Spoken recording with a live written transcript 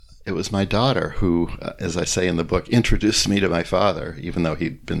it was my daughter who, as I say in the book, introduced me to my father, even though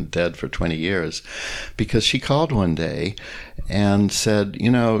he'd been dead for 20 years, because she called one day and said,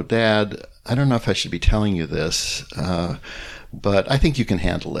 Dad, I don't know if I should be telling you this, but I think you can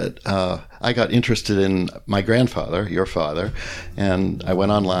handle it. I got interested in my grandfather, your father, and I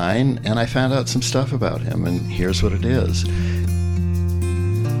went online and I found out some stuff about him, and here's what it is.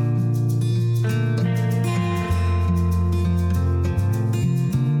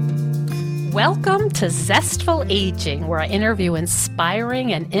 Welcome to Zestful Aging, where I interview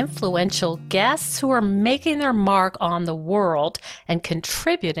inspiring and influential guests who are making their mark on the world and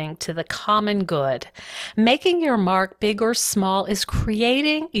contributing to the common good. Making your mark, big or small, is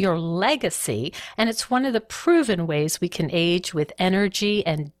creating your legacy, and it's one of the proven ways we can age with energy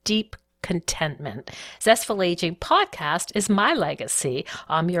and deep contentment. Zestful Aging podcast is my legacy.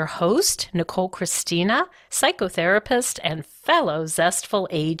 I'm your host, Nicole Christina, psychotherapist and fellow Zestful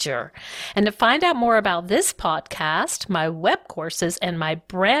Ager. And to find out more about this podcast, my web courses, and my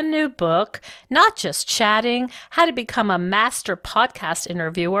brand new book, Not Just Chatting, How to Become a Master Podcast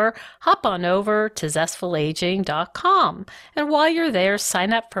Interviewer, hop on over to zestfulaging.com. And while you're there,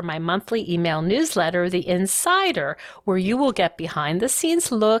 sign up for my monthly email newsletter, The Insider, where you will get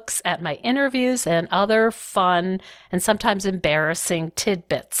behind-the-scenes looks at my interviews and other fun and sometimes embarrassing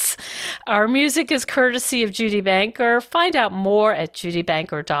tidbits. Our music is courtesy of Judy Banker. Find out more at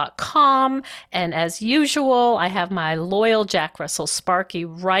judybanker.com. And as usual, I have my loyal Jack Russell Sparky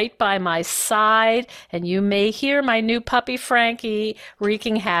right by my side, and you may hear my new puppy Frankie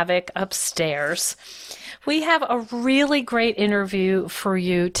wreaking havoc upstairs. We have a really great interview for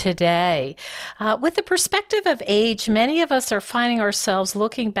you today. With the perspective of age, many of us are finding ourselves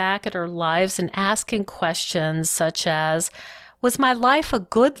looking back at our lives and asking questions such as, was my life a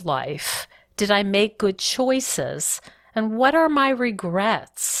good life? Did I make good choices? And what are my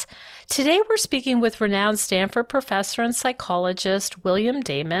regrets? Today we're speaking with renowned Stanford professor and psychologist William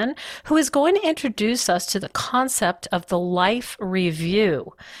Damon, who is going to introduce us to the concept of the life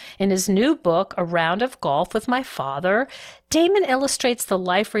review. In his new book, A Round of Golf with My Father, Damon illustrates the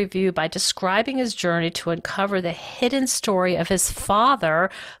life review by describing his journey to uncover the hidden story of his father,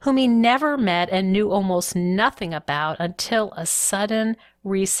 whom he never met and knew almost nothing about until a sudden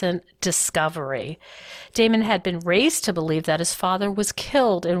recent discovery. Damon had been raised to believe that his father was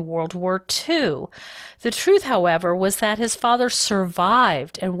killed in World War II. The truth, however, was that his father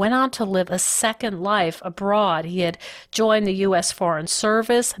survived and went on to live a second life abroad. He had joined the U.S. Foreign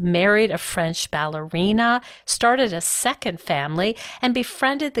Service, married a French ballerina, started a second family, and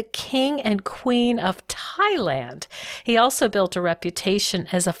befriended the King and Queen of Thailand. He also built a reputation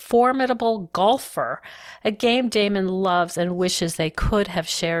as a formidable golfer, a game Damon loves and wishes they could have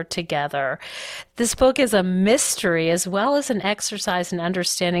shared together. This book is a mystery as well as an exercise in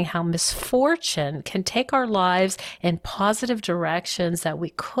understanding how misfortune can take our lives in positive directions that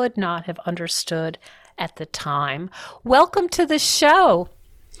we could not have understood at the time. Welcome to the show.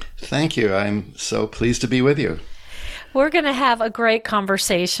 Thank you. I'm so pleased to be with you. We're going to have a great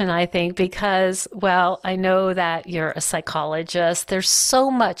conversation, I think, because, well, I know that you're a psychologist. There's so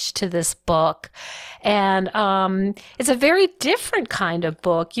much to this book, and it's a very different kind of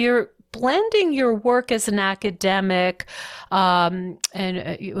book. You're blending your work as an academic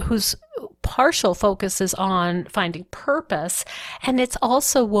whose partial focus is on finding purpose, and it's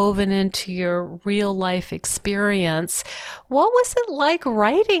also woven into your real life experience. What was it like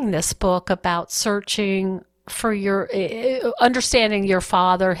writing this book about searching for your understanding your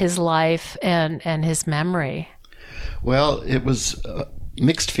father, his life, and his memory? Well, it was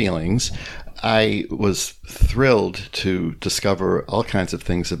mixed feelings. I was thrilled to discover all kinds of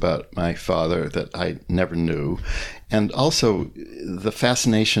things about my father that I never knew, and also the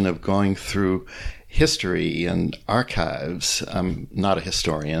fascination of going through history and archives. I'm not a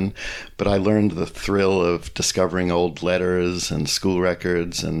historian, but I learned the thrill of discovering old letters and school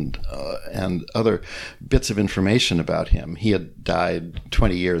records and other bits of information about him. He had died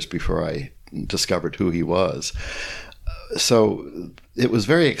 20 years before I discovered who he was. So it was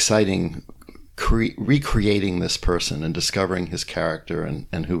very exciting recreating this person and discovering his character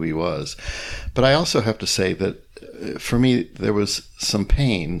and who he was. But I also have to say that for me, there was some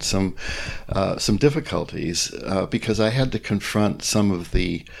pain, some difficulties, because I had to confront some of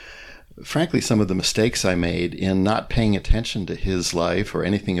the mistakes I made in not paying attention to his life or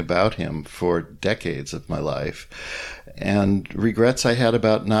anything about him for decades of my life, and regrets I had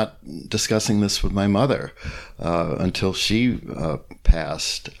about not discussing this with my mother until she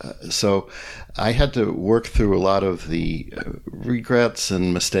passed. So I had to work through a lot of the regrets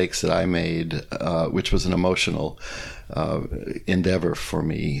and mistakes that I made, which was an emotional endeavor for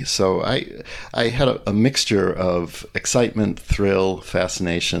me. So I had a mixture of excitement, thrill,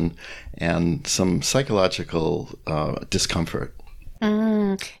 fascination, and some psychological discomfort.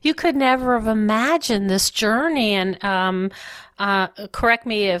 You could never have imagined this journey, and correct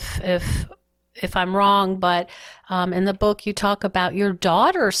me if I'm wrong, but in the book you talk about your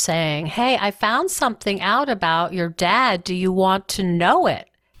daughter saying, "Hey, I found something out about your dad. Do you want to know it?"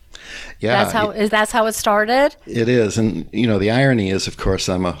 Yeah, that's how it started? it is. And, the irony is, of course,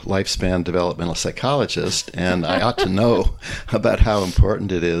 I'm a lifespan developmental psychologist, and I ought to know about how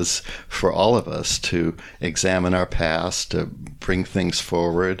important it is for all of us to examine our past, to bring things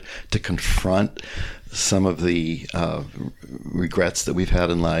forward, to confront some of the regrets that we've had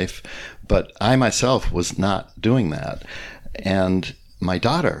in life. But I myself was not doing that. And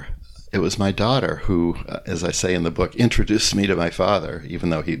it was my daughter who, as I say in the book, introduced me to my father, even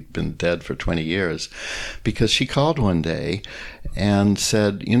though he'd been dead for 20 years, because she called one day and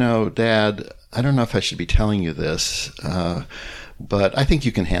said, Dad, I don't know if I should be telling you this, but I think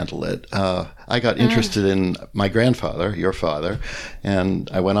you can handle it. I got interested in my grandfather, your father, and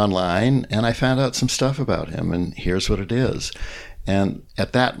I went online and I found out some stuff about him, and here's what it is. And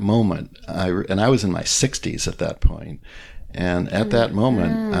at that moment, I was in my 60s at that point, and at that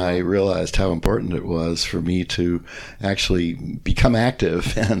moment, I realized how important it was for me to actually become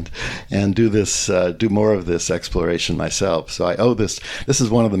active and do more of this exploration myself. So I owe this. This is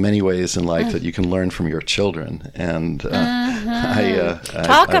one of the many ways in life that you can learn from your children. And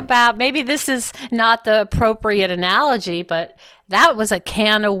Talk about, maybe this is not the appropriate analogy, but that was a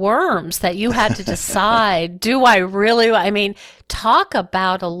can of worms that you had to decide, do I really, talk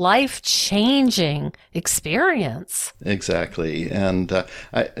about a life-changing experience. Exactly. And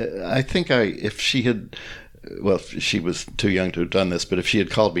I think if she had, she was too young to have done this, but if she had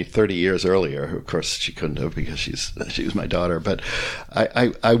called me 30 years earlier, of course she couldn't have because she was my daughter, but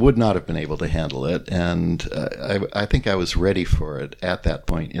I would not have been able to handle it. And I think I was ready for it at that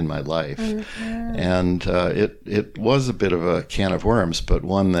point in my life. And it was a bit of a can of worms, but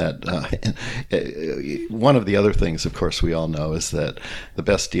one that, one of the other things, of course, we all know is that the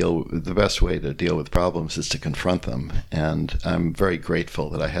best way to deal with problems is to confront them. And I'm very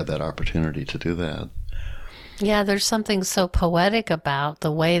grateful that I had that opportunity to do that. Yeah, there's something so poetic about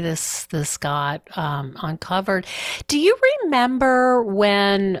the way this got uncovered. Do you remember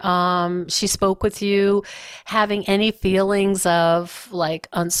when she spoke with you, having any feelings of like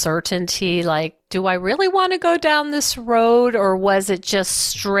uncertainty, like, do I really want to go down this road, or was it just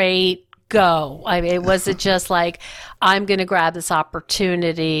straight go? Was it just like, I'm going to grab this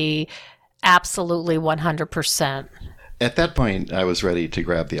opportunity, absolutely 100%? At that point, I was ready to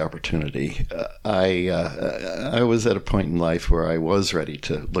grab the opportunity. I was at a point in life where I was ready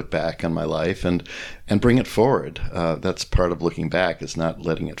to look back on my life and bring it forward. That's part of looking back, is not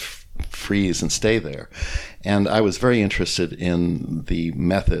letting it freeze and stay there. And I was very interested in the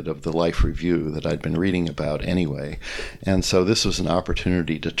method of the life review that I'd been reading about anyway. And so this was an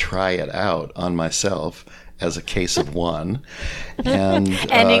opportunity to try it out on myself as a case of one. And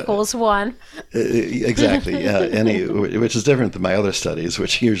N equals one. Exactly. Which is different than my other studies,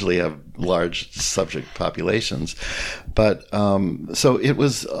 which usually have large subject populations. But so it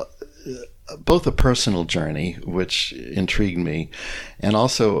was both a personal journey, which intrigued me, and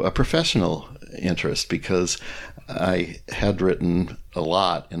also a professional interest, because I had written a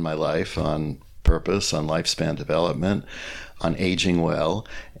lot in my life on purpose, on lifespan development, on aging well,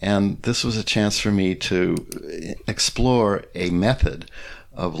 and this was a chance for me to explore a method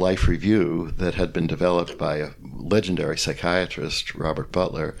of life review that had been developed by a legendary psychiatrist, Robert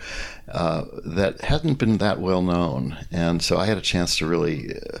Butler, that hadn't been that well known. And so I had a chance to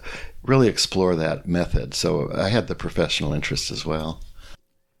really explore that method. So I had the professional interest as well.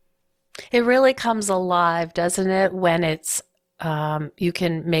 It really comes alive, doesn't it, when it's you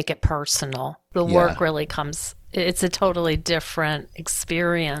can make it personal. The work really comes, it's a totally different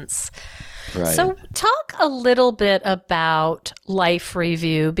experience. Right. So talk a little bit about life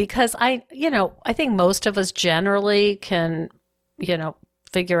review, because I think most of us generally can,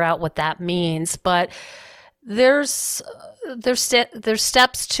 figure out what that means, but there's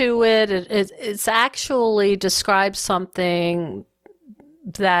steps to it. It's actually describes something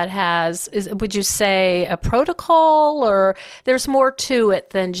that would you say, a protocol, or there's more to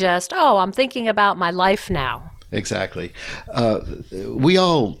it than just, I'm thinking about my life now? Exactly. We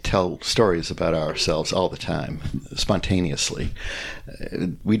all tell stories about ourselves all the time, spontaneously.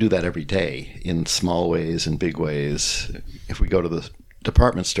 We do that every day in small ways and big ways. If we go to the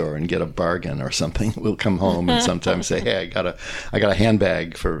department store and get a bargain or something. We'll come home and sometimes say, hey, I got a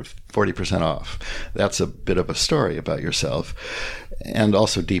handbag for 40% off. That's a bit of a story about yourself, and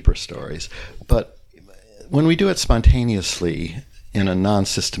also deeper stories. But when we do it spontaneously in a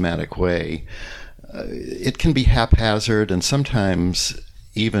non-systematic way, it can be haphazard and sometimes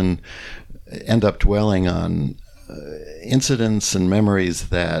even end up dwelling on incidents and memories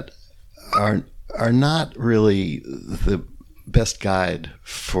that are not really the best guide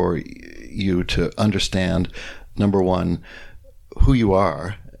for you to understand, number one, who you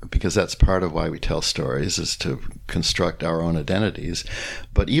are, because that's part of why we tell stories, is to construct our own identities.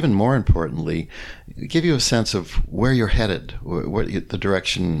 But even more importantly, give you a sense of where you're headed, what the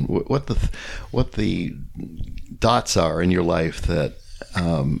direction, what the dots are in your life that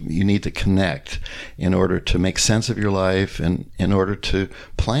you need to connect in order to make sense of your life and in order to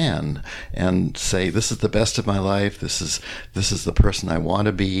plan and say, this is the best of my life. This is the person I want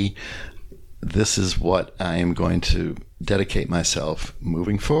to be. This is what I am going to dedicate myself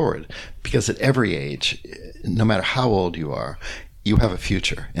moving forward. Because at every age, no matter how old you are, you have a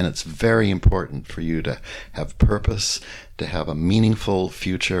future, and it's very important for you to have purpose, to have a meaningful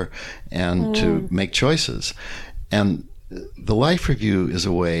future, and to make choices. And the life review is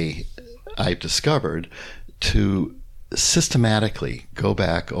a way I've discovered to systematically go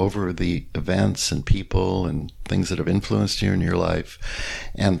back over the events and people and things that have influenced you in your life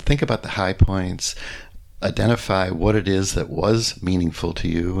and think about the high points, identify what it is that was meaningful to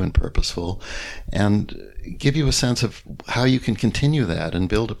you and purposeful, and give you a sense of how you can continue that and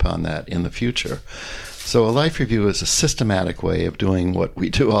build upon that in the future. So a life review is a systematic way of doing what we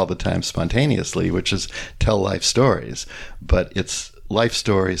do all the time spontaneously, which is tell life stories, but it's life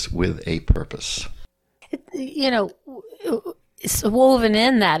stories with a purpose. It's woven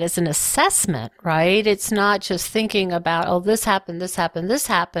in that is an assessment, right? It's not just thinking about, oh, this happened,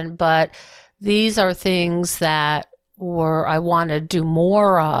 but these are things that I want to do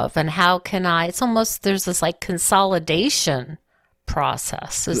more of, and how can it's almost, there's this like consolidation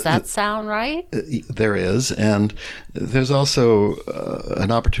process. Does that sound right? There is, and there's also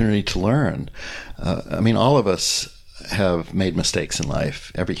an opportunity to learn. All of us have made mistakes in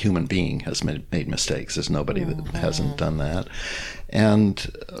life. Every human being has made mistakes. There's nobody that hasn't done that.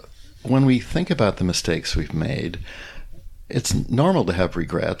 And when we think about the mistakes we've made, it's normal to have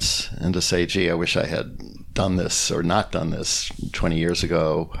regrets and to say, gee, I wish I had done this or not done this 20 years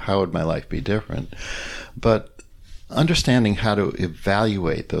ago. How would my life be different? But understanding how to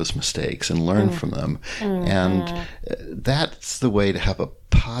evaluate those mistakes and learn from them. And that's the way to have a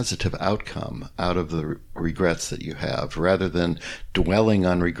positive outcome out of the regrets that you have, rather than dwelling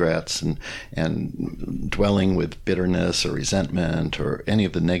on regrets and dwelling with bitterness or resentment or any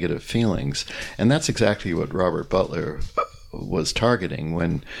of the negative feelings. And that's exactly what Robert Butler was targeting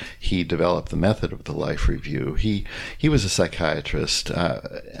when he developed the method of the life review. He was a psychiatrist.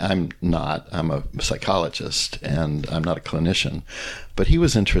 I'm not. I'm a psychologist, and I'm not a clinician. But he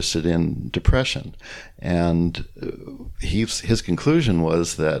was interested in depression, and his conclusion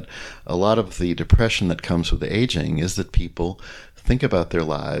was that a lot of the depression that comes with aging is that people think about their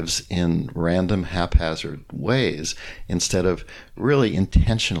lives in random, haphazard ways instead of really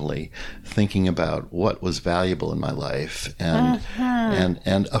intentionally thinking about what was valuable in my life and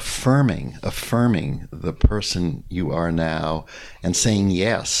affirming the person you are now and saying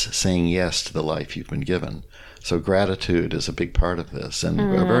yes to the life you've been given. So gratitude is a big part of this and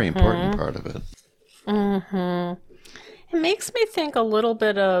a very important part of it. It makes me think a little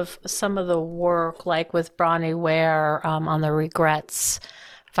bit of some of the work, like with Bronnie Ware on the regrets,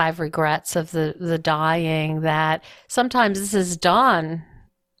 5 regrets of the dying, that sometimes this is done,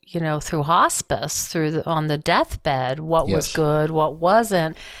 through hospice, on the deathbed, what was good, what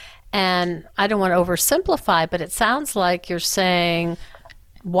wasn't. And I don't want to oversimplify, but it sounds like you're saying,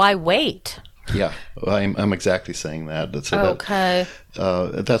 why wait? Yeah, I'm exactly saying that. Okay.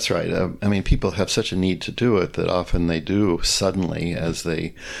 That's right. People have such a need to do it that often they do suddenly as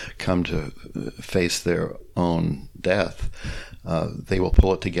they come to face their own death. They will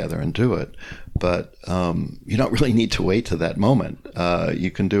pull it together and do it. But you don't really need to wait to that moment.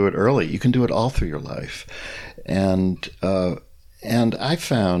 You can do it early. You can do it all through your life. And I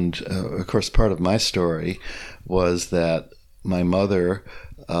found, of course, part of my story was that my mother,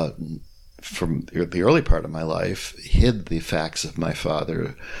 from the early part of my life, hid the facts of my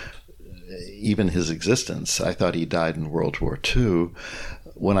father, even his existence. I thought he died in World War II.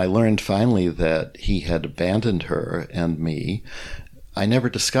 When I learned finally that he had abandoned her and me, I never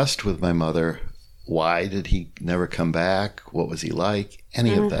discussed with my mother, why did he never come back? What was he like?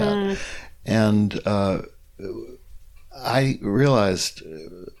 Any of that. And I realized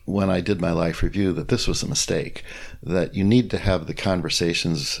when I did my life review that this was a mistake, that you need to have the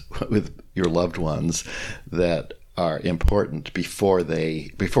conversations with your loved ones that are important before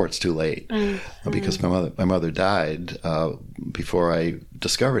it's too late. Mm-hmm. Because my mother died before I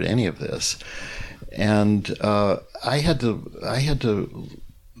discovered any of this, and I had to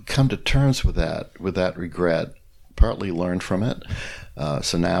come to terms with that regret. Partly learned from it.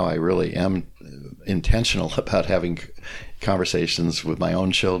 So now I really am intentional about having conversations with my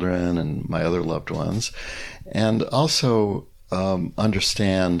own children and my other loved ones, and also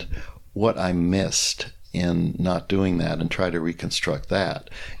understand what I missed in not doing that and try to reconstruct that.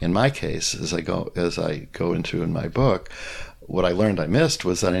 In my case, as I go into in my book, what I learned I missed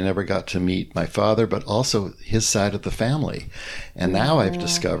was that I never got to meet my father, but also his side of the family. And now I've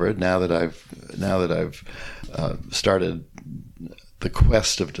discovered, now that I've started the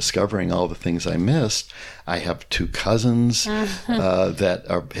quest of discovering all the things I missed, I have 2 cousins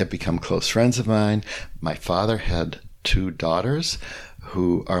that have become close friends of mine. My father had 2 daughters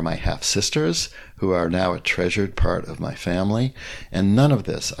who are my half-sisters, who are now a treasured part of my family. And none of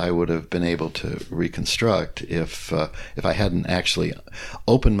this I would have been able to reconstruct if I hadn't actually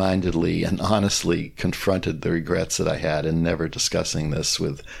open-mindedly and honestly confronted the regrets that I had in never discussing this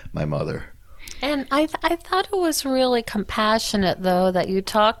with my mother. And I thought it was really compassionate, though, that you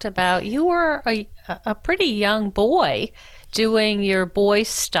talked about you were a pretty young boy doing your boy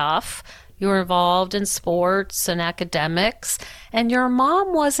stuff. You were involved in sports and academics, and your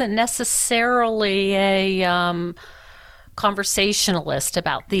mom wasn't necessarily a conversationalist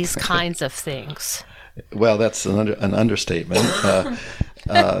about these kinds of things. Well, that's an understatement.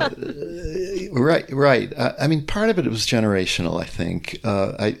 Right. I mean, part of it was generational, I think.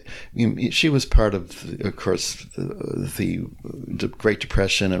 She was part of course, the Great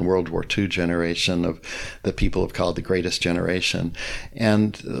Depression and World War II generation of that people have called the greatest generation.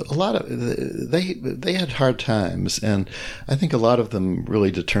 And a lot of they had hard times, and I think a lot of them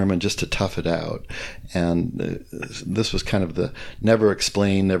really determined just to tough it out. And this was kind of the never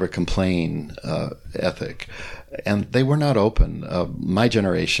explain, never complain ethic. And they were not open. My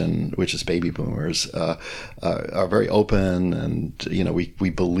generation, which is baby boomers, are very open, and we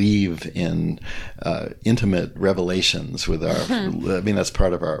believe in intimate revelations with our. I mean, that's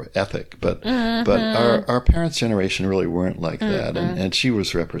part of our ethic. But our parents' generation really weren't like that, and she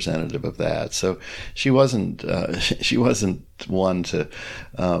was representative of that. So she wasn't one to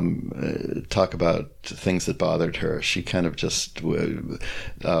talk about things that bothered her. She kind of just was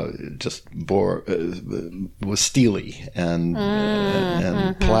steely and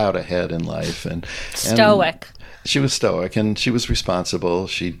plowed ahead in life and stoic. She was stoic, and she was responsible.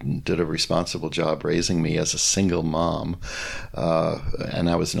 She did a responsible job raising me as a single mom, and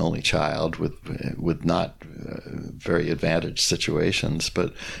I was an only child with not very advantaged situations.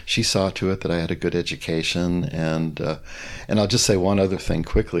 But she saw to it that I had a good education, and I'll just say one other thing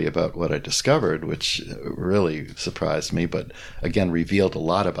quickly about what I discovered, which really surprised me, but again revealed a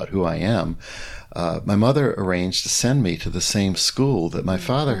lot about who I am. My mother arranged to send me to the same school that my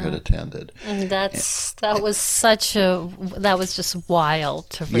father had attended. And that was just wild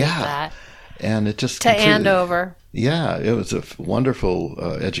to read that. And it just to Andover. Yeah, it was a wonderful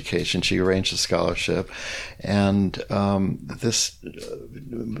education. She arranged a scholarship, and this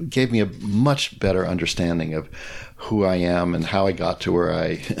gave me a much better understanding of who I am and how I got to where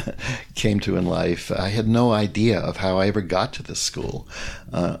I came to in life. I had no idea of how I ever got to this school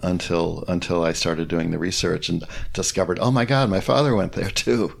until I started doing the research and discovered, oh my God, my father went there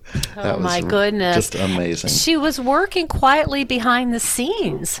too. Oh my goodness. Just amazing. She was working quietly behind the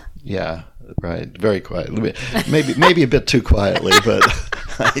scenes. Yeah. Right, very quietly. Maybe a bit too quietly, but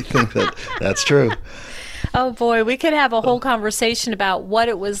I think that's true. Oh boy, we could have a whole conversation about what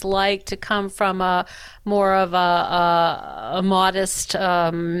it was like to come from a more of a modest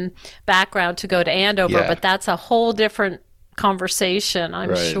background to go to Andover, but that's a whole different conversation,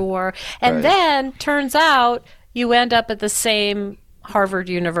 I'm sure. And then turns out you end up at the same Harvard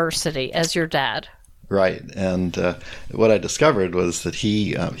University as your dad. Right, and what I discovered was that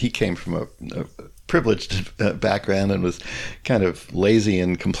he came from a privileged background and was kind of lazy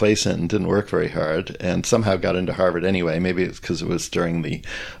and complacent and didn't work very hard, and somehow got into Harvard anyway. Maybe it's because it was during the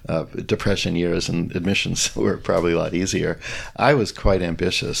Depression years and admissions were probably a lot easier. I was quite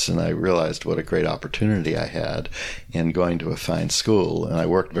ambitious, and I realized what a great opportunity I had in going to a fine school, and I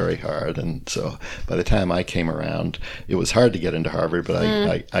worked very hard. And so by the time I came around, it was hard to get into Harvard, but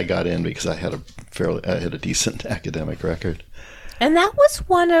I got in because I had a decent academic record. And that was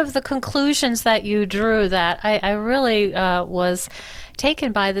one of the conclusions that you drew, that I really was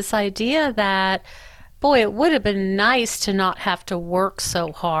taken by, this idea that Boy, it would have been nice to not have to work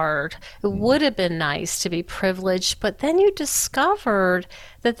so hard. It would have been nice to be privileged, but then you discovered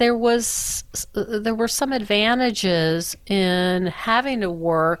that there were some advantages in having to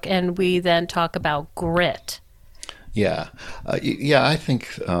work, and we then talk about grit. Yeah. I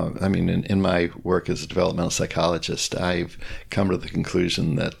think, in my work as a developmental psychologist, I've come to the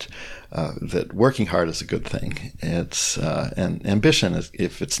conclusion that working hard is a good thing. And ambition,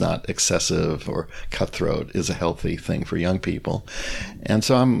 if it's not excessive or cutthroat, is a healthy thing for young people. And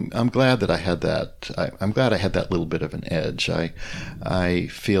so I'm glad that I had that. I'm glad I had that little bit of an edge. I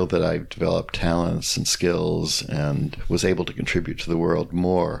feel that I've developed talents and skills and was able to contribute to the world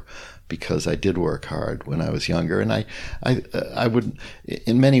more because I did work hard when I was younger. And I would,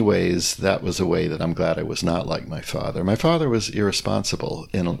 in many ways, that was a way that I'm glad I was not like my father. My father was irresponsible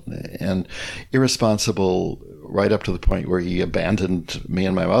and irresponsible right up to the point where he abandoned me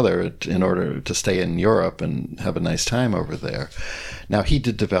and my mother in order to stay in Europe and have a nice time over there. Now, he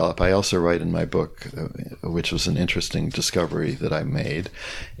did develop, I also write in my book, which was an interesting discovery that I made,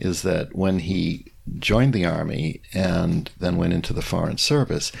 is that when he joined the Army and then went into the Foreign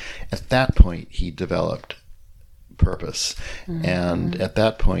Service, at that point he developed purpose. Mm-hmm. And at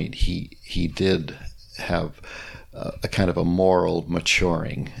that point he did have a kind of a moral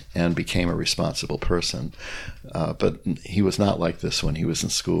maturing and became a responsible person. But he was not like this when he was in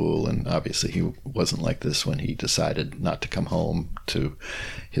school, and obviously he wasn't like this when he decided not to come home to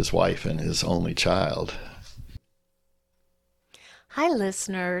his wife and his only child. Hi,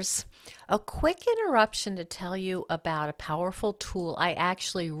 listeners. A quick interruption to tell you about a powerful tool I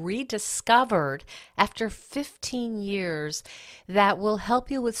actually rediscovered after 15 years that will help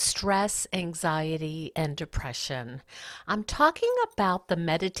you with stress, anxiety, and depression. I'm talking about the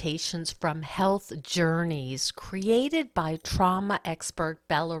meditations from Health Journeys created by trauma expert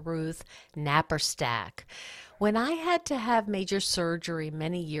Belaruth Naparstak. When I had to have major surgery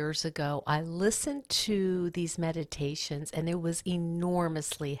many years ago, I listened to these meditations and it was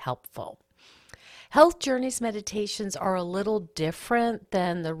enormously helpful. Health Journeys meditations are a little different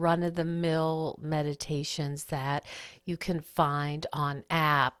than the run-of-the-mill meditations that you can find on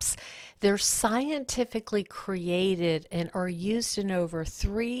apps. They're scientifically created and are used in over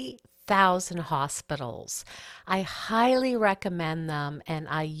 3,000 hospitals. I highly recommend them and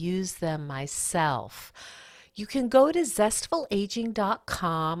I use them myself. You can go to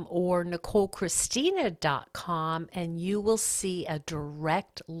zestfulaging.com or NicoleChristina.com and you will see a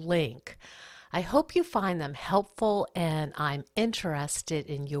direct link. I hope you find them helpful and I'm interested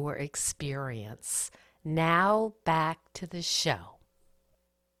in your experience. Now back to the show.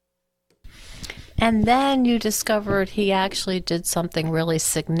 And then you discovered he actually did something really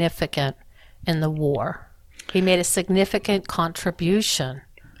significant in the war. He made a significant contribution.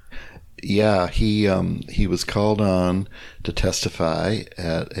 Yeah, he was called on to testify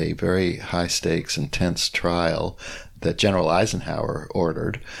at a very high-stakes, intense trial that General Eisenhower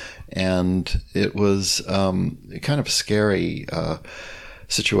ordered, and it was kind of a scary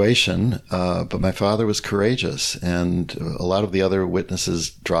situation, but my father was courageous, and a lot of the other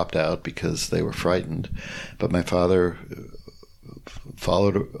witnesses dropped out because they were frightened, but my father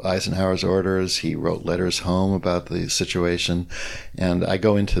followed Eisenhower's orders. He wrote letters home about the situation, and I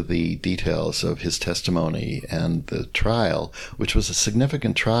go into the details of his testimony and the trial, which was a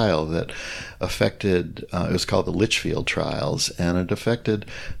significant trial that affected, it was called the Litchfield trials, and it affected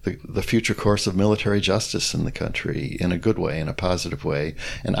the future course of military justice in the country in a good way, in a positive way,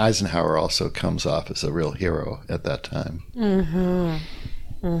 and Eisenhower also comes off as a real hero at that time. Mm-hmm.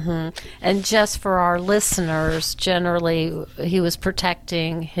 Mm-hmm. And just for our listeners, generally he was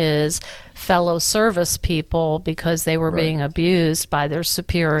protecting his fellow service people because they were being abused by their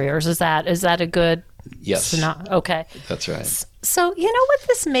superiors. Is that a good? Yes. Okay. That's right. So you know what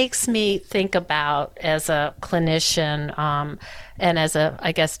this makes me think about as a clinician, and as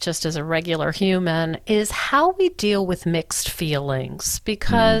I guess just as a regular human, is how we deal with mixed feelings.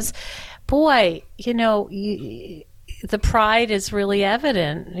 Because, boy, the pride is really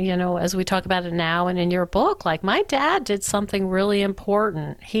evident, as we talk about it now and in your book. Like, my dad did something really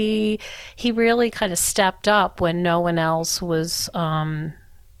important. He really kind of stepped up when no one else was,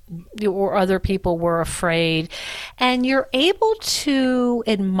 or other people were afraid. And you're able to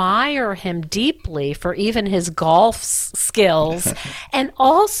admire him deeply for even his golf skills and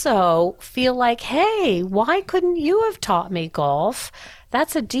also feel like, hey, why couldn't you have taught me golf?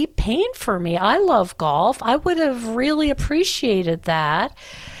 That's a deep pain for me. I love golf. I would have really appreciated that.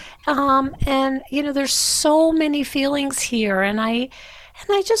 And there's so many feelings here, and I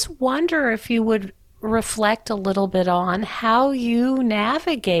just wonder if you would reflect a little bit on how you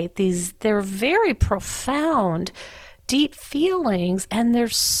navigate these? They're very profound, deep feelings, and they're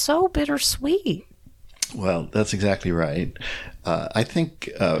so bittersweet. Well, that's exactly right. I think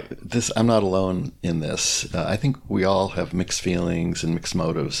I'm not alone in this. I think we all have mixed feelings and mixed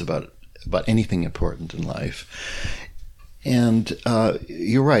motives about anything important in life. And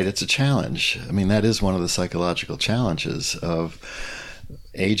you're right, it's a challenge. I mean, that is one of the psychological challenges of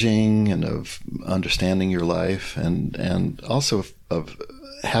aging and of understanding your life, and also of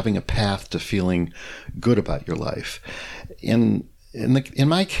having a path to feeling good about your life. In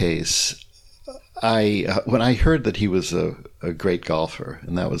my case, when I heard that he was a great golfer,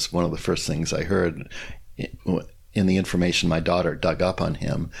 and that was one of the first things I heard in the information my daughter dug up on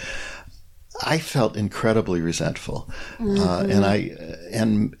him, I felt incredibly resentful,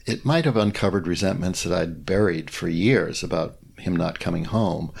 and it might have uncovered resentments that I'd buried for years about him not coming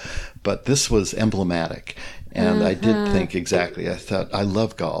home, but this was emblematic. And I did think exactly. I thought, I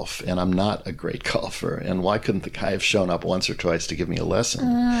love golf, and I'm not a great golfer. And why couldn't the guy have shown up once or twice to give me a lesson?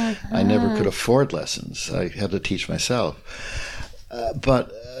 I never could afford lessons. I had to teach myself.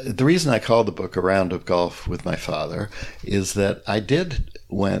 But the reason I called the book A Round of Golf with My Father is that I did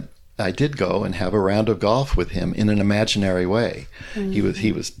go and have a round of golf with him in an imaginary way. He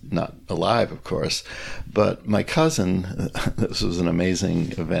was not alive, of course, but my cousin, this was an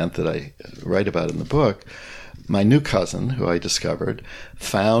amazing event that I write about in the book. My new cousin, who I discovered,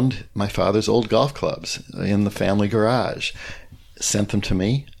 found my father's old golf clubs in the family garage, sent them to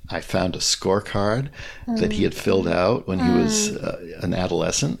me. I found a scorecard that he had filled out when he was an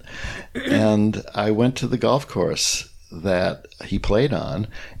adolescent, and I went to the golf course that he played on,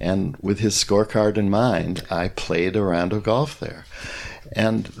 and with his scorecard in mind, I played a round of golf there.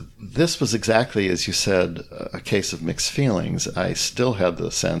 And this was exactly, as you said, a case of mixed feelings. I still had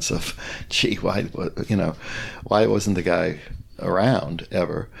the sense of, gee, why wasn't the guy around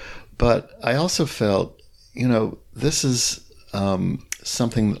ever? But I also felt, this is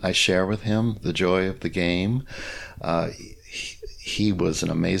something that I share with him, the joy of the game. He was an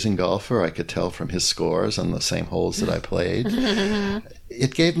amazing golfer. I could tell from his scores on the same holes that I played.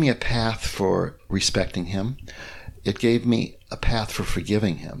 It gave me a path for respecting him. It gave me a path for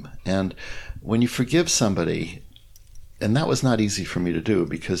forgiving him. And when you forgive somebody, and that was not easy for me to do,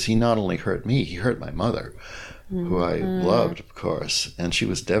 because he not only hurt me, he hurt my mother, who I loved, of course, and she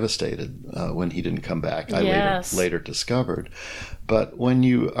was devastated when he didn't come back. I later discovered. But when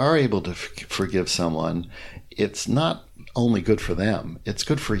you are able to forgive someone, it's not only good for them, it's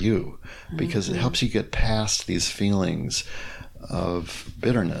good for you, because it helps you get past these feelings of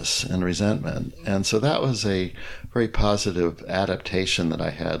bitterness and resentment. And so that was a very positive adaptation that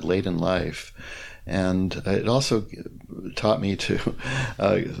I had late in life. And it also taught me to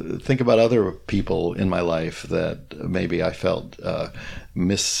think about other people in my life that maybe I felt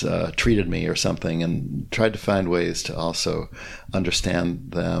mistreated me or something, and tried to find ways to also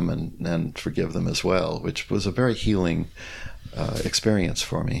understand them and forgive them as well, which was a very healing experience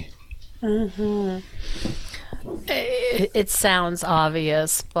for me. It sounds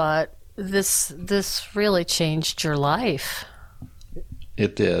obvious, but this really changed your life.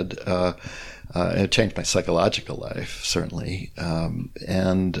 It did. It changed my psychological life, certainly,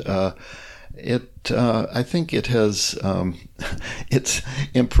 and I think it has it's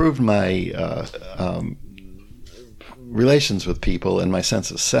improved my relations with people and my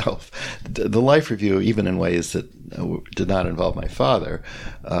sense of self. The life review, even in ways that did not involve my father,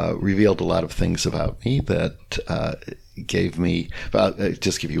 revealed a lot of things about me that gave me. I'll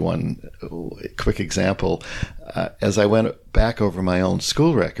just give you one quick example. As I went back over my own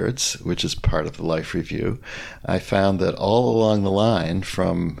school records, which is part of the life review, I found that all along the line,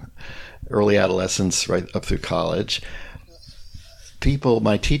 from early adolescence right up through college,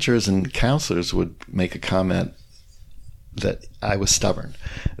 my teachers and counselors would make a comment that I was stubborn.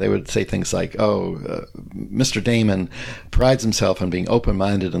 They would say things like, Mr. Damon prides himself on being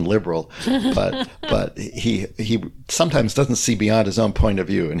open-minded and liberal, but he sometimes doesn't see beyond his own point of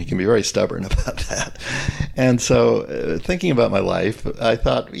view, and he can be very stubborn about that. And so thinking about my life, I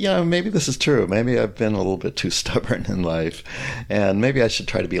thought, maybe this is true. Maybe I've been a little bit too stubborn in life, and maybe I should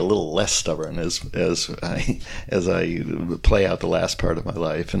try to be a little less stubborn as I play out the last part of my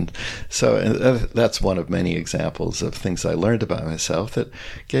life. And so that's one of many examples of things I learned about myself that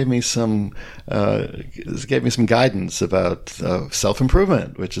gave me some guidance about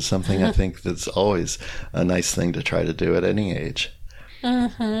self-improvement, which is something I think that's always a nice thing to try to do at any age.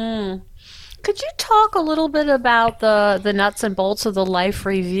 Could you talk a little bit about the nuts and bolts of the life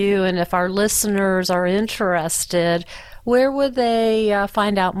review, and if our listeners are interested, Where would they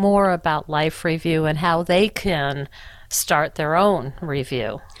find out more about Life Review and how they can start their own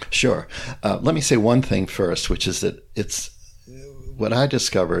review? Sure. Let me say one thing first, which is that what I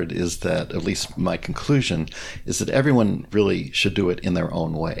discovered is that, at least my conclusion, is that everyone really should do it in their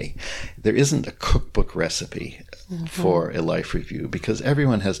own way. There isn't a cookbook recipe for a life review because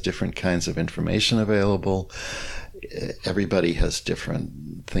everyone has different kinds of information available. Everybody has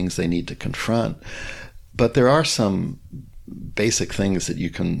different things they need to confront. But there are some basic things that you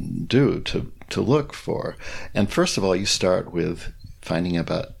can do to look for. And first of all, you start with finding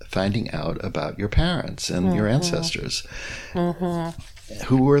out about your parents and your ancestors.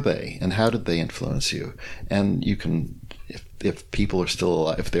 Who were they and how did they influence you? And you can, if people are still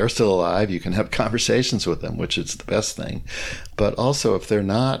alive, if they're still alive, you can have conversations with them, which is the best thing. But also, if they're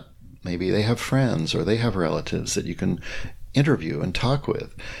not, maybe they have friends or they have relatives that you can interview and talk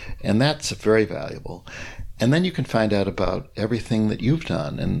with. And that's very valuable. And then you can find out about everything that you've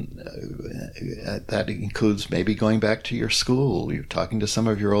done. And that includes maybe going back to your school, you're talking to some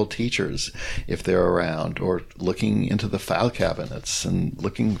of your old teachers if they're around, or looking into the file cabinets and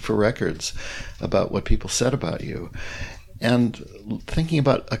looking for records about what people said about you. And thinking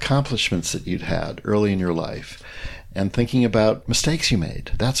about accomplishments that you'd had early in your life. And thinking about mistakes you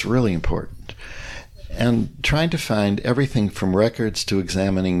made. That's really important. And trying to find everything from records to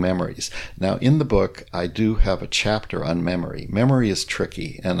examining memories. Now, in the book, I do have a chapter on memory. Memory is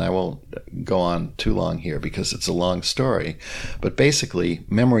tricky, and I won't go on too long here because it's a long story. But basically,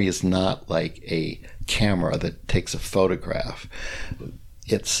 memory is not like a camera that takes a photograph.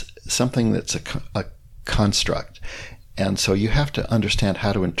 It's something that's a construct. And so you have to understand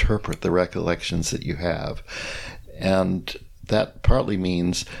how to interpret the recollections that you have. And that partly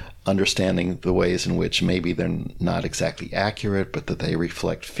means understanding the ways in which maybe they're not exactly accurate, but that they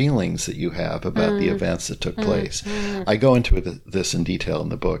reflect feelings that you have about the events that took place. I go into this in detail in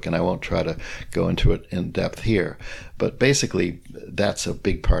the book, and I won't try to go into it in depth here. But basically, that's a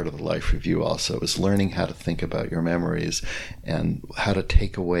big part of the life review also, is learning how to think about your memories and how to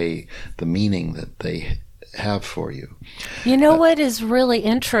take away the meaning that they have for you. You know what is really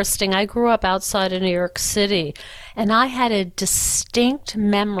interesting? I grew up outside of New York City, and I had a distinct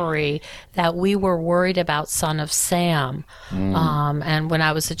memory that we were worried about Son of Sam. And when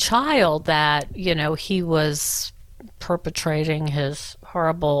I was a child, that, he was perpetrating his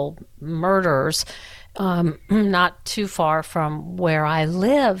horrible murders not too far from where I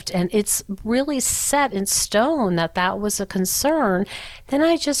lived, and it's really set in stone that was a concern. Then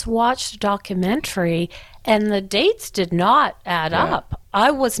I just watched a documentary, and the dates did not add up.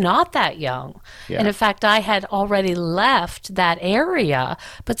 I was not that young. And in fact, I had already left that area,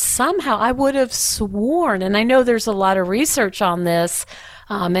 but somehow I would have sworn, and I know there's a lot of research on this,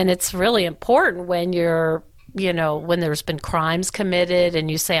 and it's really important when you're when there's been crimes committed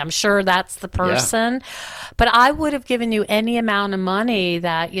and you say, I'm sure that's the person. But I would have given you any amount of money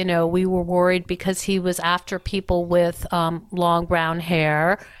that, we were worried because he was after people with long brown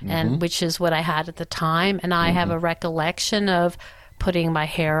hair, and which is what I had at the time. And I have a recollection of putting my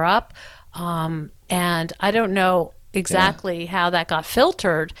hair up. And I don't know exactly how that got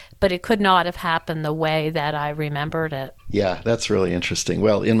filtered, but it could not have happened the way that I remembered it. Yeah, that's really interesting.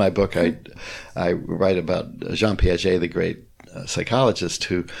 Well, in my book, I write about Jean Piaget, the great psychologist,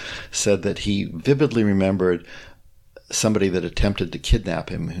 who said that he vividly remembered somebody that attempted to kidnap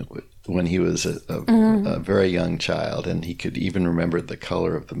him when he was a very young child, and he could even remember the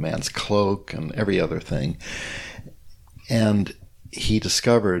color of the man's cloak and every other thing. And he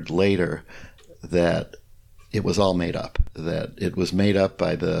discovered later that it was all made up, that it was made up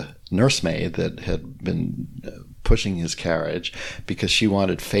by the nursemaid that had been pushing his carriage because she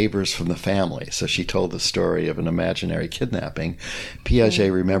wanted favors from the family. So she told the story of an imaginary kidnapping.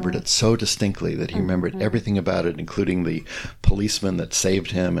 Piaget remembered it so distinctly that he remembered everything about it, including the policeman that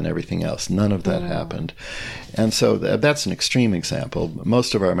saved him and everything else. None of that happened. And so that's an extreme example.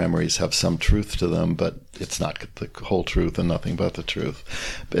 Most of our memories have some truth to them, but it's not the whole truth and nothing but the truth.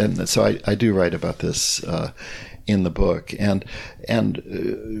 And so I do write about this in the book. And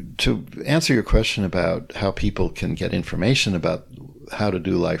to answer your question about how people can get information about how to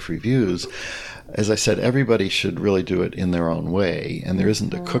do life reviews, as I said, everybody should really do it in their own way, and there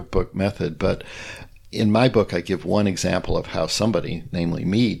isn't a cookbook method. But in my book, I give one example of how somebody, namely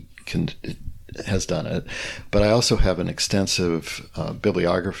me, can has done it, but I also have an extensive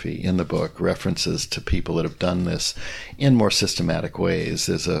bibliography in the book, references to people that have done this in more systematic ways.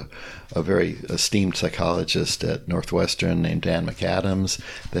 There's a very esteemed psychologist at Northwestern named Dan McAdams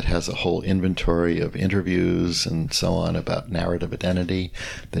that has a whole inventory of interviews and so on about narrative identity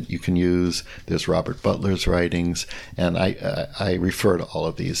that you can use. There's Robert Butler's writings, and I refer to all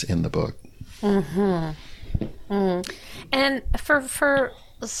of these in the book. Mm-hmm. Mm. And for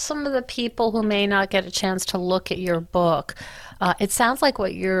some of the people who may not get a chance to look at your book, it sounds like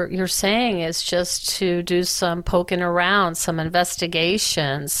what you're saying is just to do some poking around, some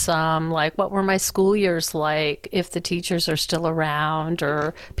investigation, some like, what were my school years like, if the teachers are still around,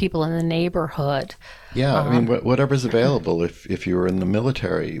 or people in the neighborhood. Yeah, I mean, whatever's available. If you were in the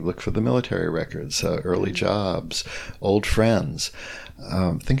military, look for the military records, early jobs, old friends.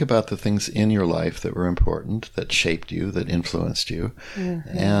 Think about the things in your life that were important, that shaped you, that influenced you,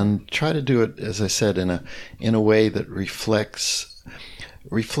 and try to do it, as I said, in a way that reflects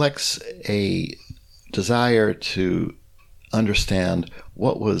a desire to understand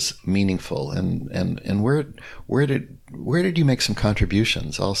what was meaningful and where did you make some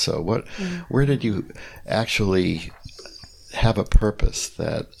contributions also? Where did you actually have a purpose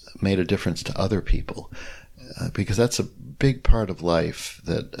that made a difference to other people? Because that's a big part of life,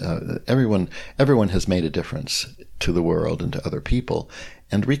 that everyone has made a difference to the world and to other people,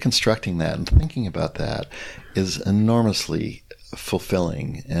 and reconstructing that and thinking about that is enormously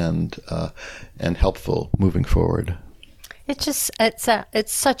fulfilling and helpful moving forward. It's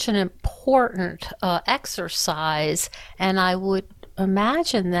such an important exercise, and I would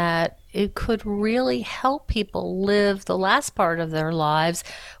imagine that it could really help people live the last part of their lives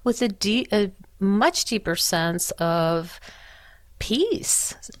with a much deeper sense of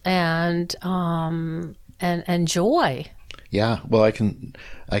peace and joy. Yeah, well, I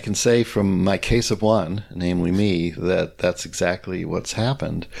can say from my case of one, namely me, that that's exactly what's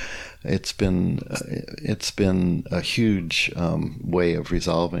happened. It's been a huge way of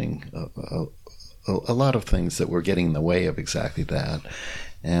resolving a lot of things that were getting in the way of exactly that.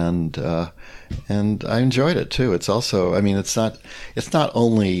 And I enjoyed it too. It's also, I mean, it's not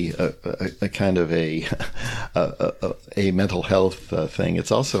only a kind of a mental health thing.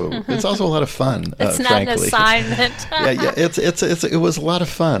 It's also a lot of fun. It's not frankly. an assignment. yeah. It was a lot of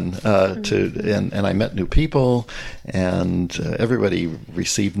fun and I met new people, and everybody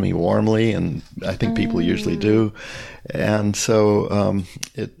received me warmly, and I think people usually do. And so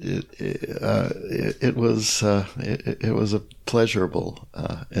it was a pleasurable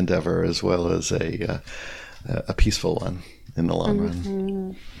endeavor, as well as a peaceful one in the long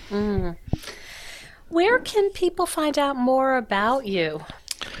run. Mm. Where can people find out more about you?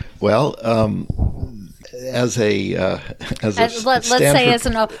 Well, let's say as a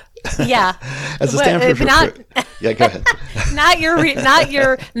Stanford. Yeah, go ahead. not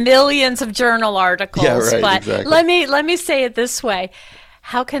your millions of journal articles. Yeah, right, but exactly. let me say it this way.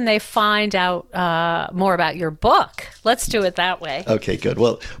 How can they find out more about your book? Let's do it that way. Okay, good.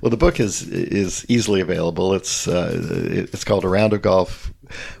 Well, the book is easily available. It's called A Round of Golf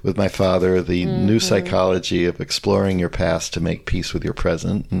with My Father: The New Psychology of Exploring Your Past to Make Peace with Your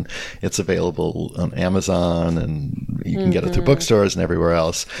Present, and it's available on Amazon, and you can get it through bookstores and everywhere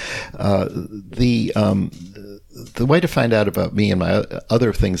else. The way to find out about me and my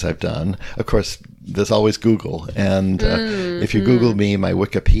other things I've done, of course, there's always Google. And if you Google me, my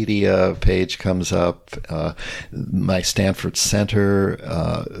Wikipedia page comes up. My Stanford Center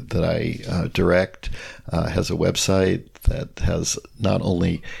that I direct has a website that has not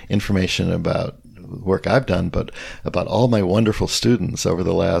only information about work I've done, but about all my wonderful students over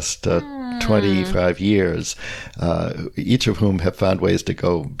the last 25 years, each of whom have found ways to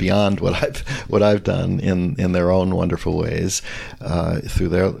go beyond what I've done in their own wonderful ways through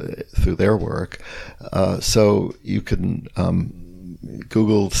their work. So you can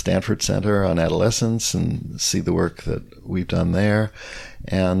Google Stanford Center on Adolescence and see the work that we've done there.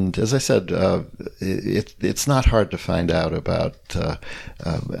 And as I said, it's not hard to find out about.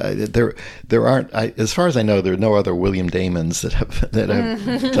 There aren't, as far as I know, there are no other William Damons that have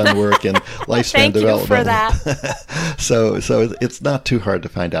done work in lifespan development. Thank you for that. So it's not too hard to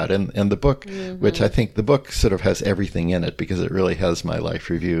find out. And the book, which I think the book sort of has everything in it, because it really has my life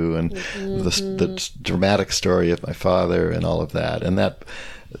review and the dramatic story of my father and all of that. And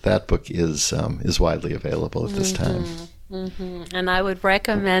that book is widely available at this time. And I would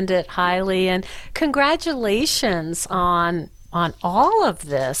recommend it highly. And congratulations on all of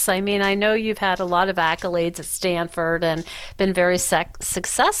this. I mean, I know you've had a lot of accolades at Stanford and been very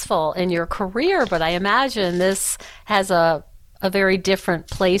successful in your career, but I imagine this has a a very different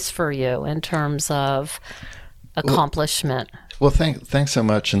place for you in terms of accomplishment. Well, thanks so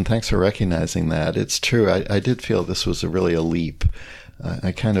much, and thanks for recognizing that. It's true. I did feel this was really a leap.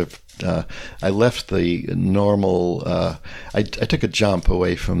 I kind of I left the normal. I took a jump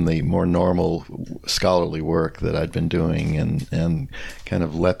away from the more normal scholarly work that I'd been doing, and kind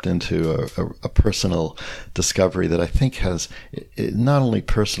of leapt into a personal discovery that I think has not only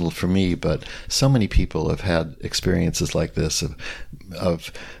personal for me, but so many people have had experiences like this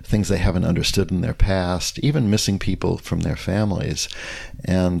of things they haven't understood in their past, even missing people from their families.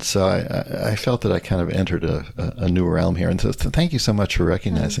 And so I felt that I kind of entered a new realm here. And so thank you so much for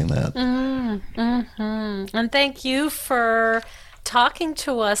recognizing that. And thank you for talking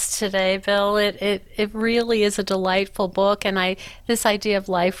to us today, Bill. It really is a delightful book, and this idea of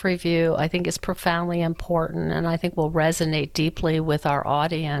life review I think is profoundly important, and I think will resonate deeply with our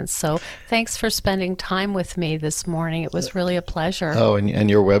audience. So thanks for spending time with me this morning. It was really a pleasure. Oh, and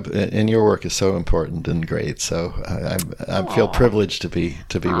your work is so important and great. So I feel privileged to be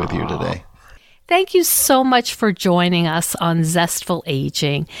with you today. Thank you so much for joining us on Zestful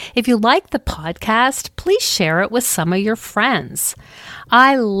Aging. If you like the podcast, please share it with some of your friends.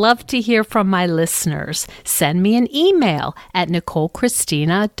 I love to hear from my listeners. Send me an email at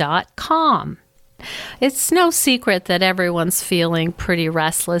NicoleChristina.com. It's no secret that everyone's feeling pretty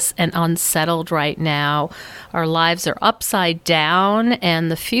restless and unsettled right now. Our lives are upside down, and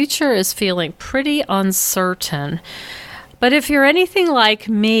the future is feeling pretty uncertain. But if you're anything like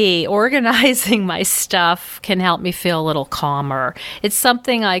me, organizing my stuff can help me feel a little calmer. It's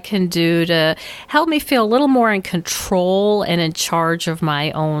something I can do to help me feel a little more in control and in charge of my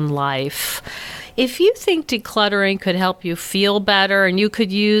own life. If you think decluttering could help you feel better and you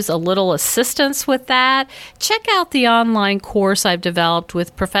could use a little assistance with that, check out the online course I've developed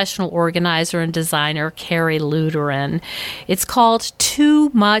with professional organizer and designer Carrie Luderin. It's called Too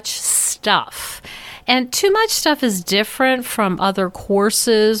Much Stuff. And Too Much Stuff is different from other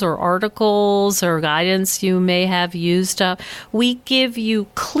courses or articles or guidance you may have used up. We give you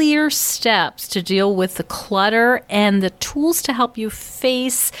clear steps to deal with the clutter and the tools to help you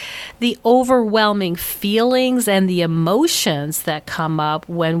face the overwhelming feelings and the emotions that come up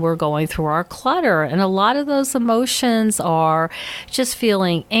when we're going through our clutter. And a lot of those emotions are just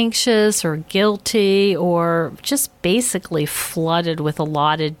feeling anxious or guilty or just basically flooded with a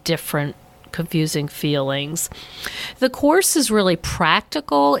lot of different confusing feelings. The course is really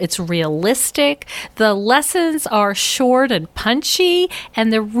practical. It's realistic. The lessons are short and punchy,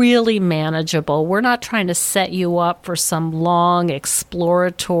 and they're really manageable. We're not trying to set you up for some long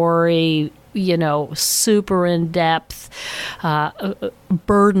exploratory, super in-depth,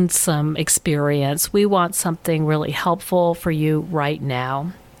 burdensome experience. We want something really helpful for you right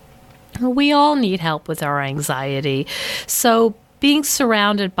now. We all need help with our anxiety. So being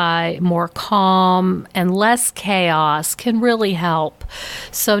surrounded by more calm and less chaos can really help.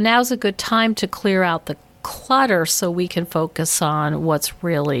 So now's a good time to clear out the clutter so we can focus on what's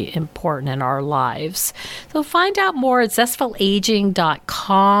really important in our lives. So find out more at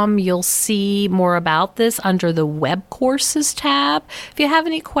zestfulaging.com. You'll see more about this under the web courses tab. If you have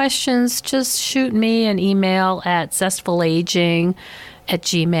any questions, just shoot me an email at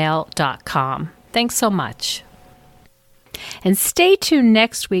zestfulaging@gmail.com. Thanks so much. And stay tuned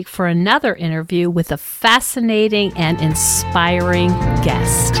next week for another interview with a fascinating and inspiring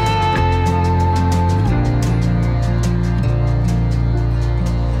guest.